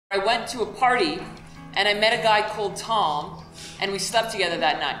I went to a party and I met a guy called Tom and we slept together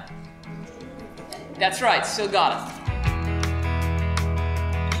that night. That's right, still got him.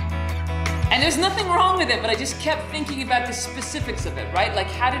 And there's nothing wrong with it, but I just kept thinking about the specifics of it, right? Like,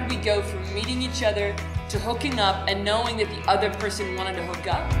 how did we go from meeting each other to hooking up and knowing that the other person wanted to hook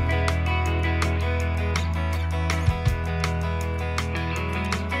up?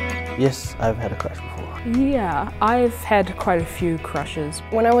 Yes, I've had a crush before. Yeah, I've had quite a few crushes.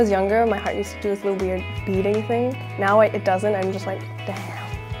 When I was younger, my heart used to do this little weird beating thing. Now it doesn't, I'm just like,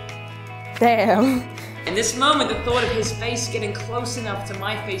 damn. Damn. In this moment, the thought of his face getting close enough to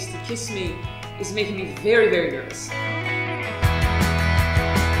my face to kiss me is making me very, very nervous.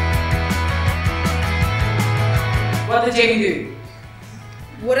 What did Jamie do?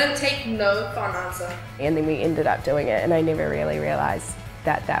 Wouldn't take no for an answer. And then we ended up doing it, and I never really realised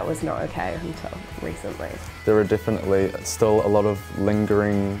that that was not okay until recently. There are definitely still a lot of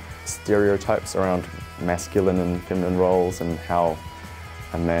lingering stereotypes around masculine and feminine roles and how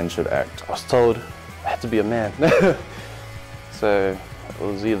a man should act. I was told I had to be a man. So it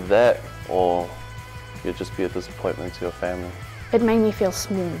was either that or you'd just be a disappointment to your family. It made me feel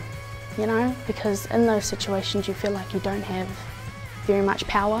small, you know, because in those situations you feel like you don't have very much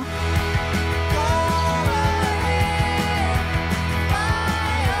power.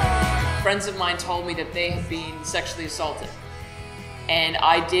 Friends of mine told me that they had been sexually assaulted. And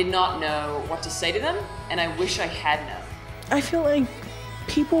I did not know what to say to them, and I wish I had known. I feel like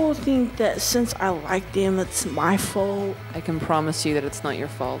people think that since I like them, it's my fault. I can promise you that it's not your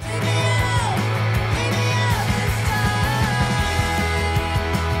fault.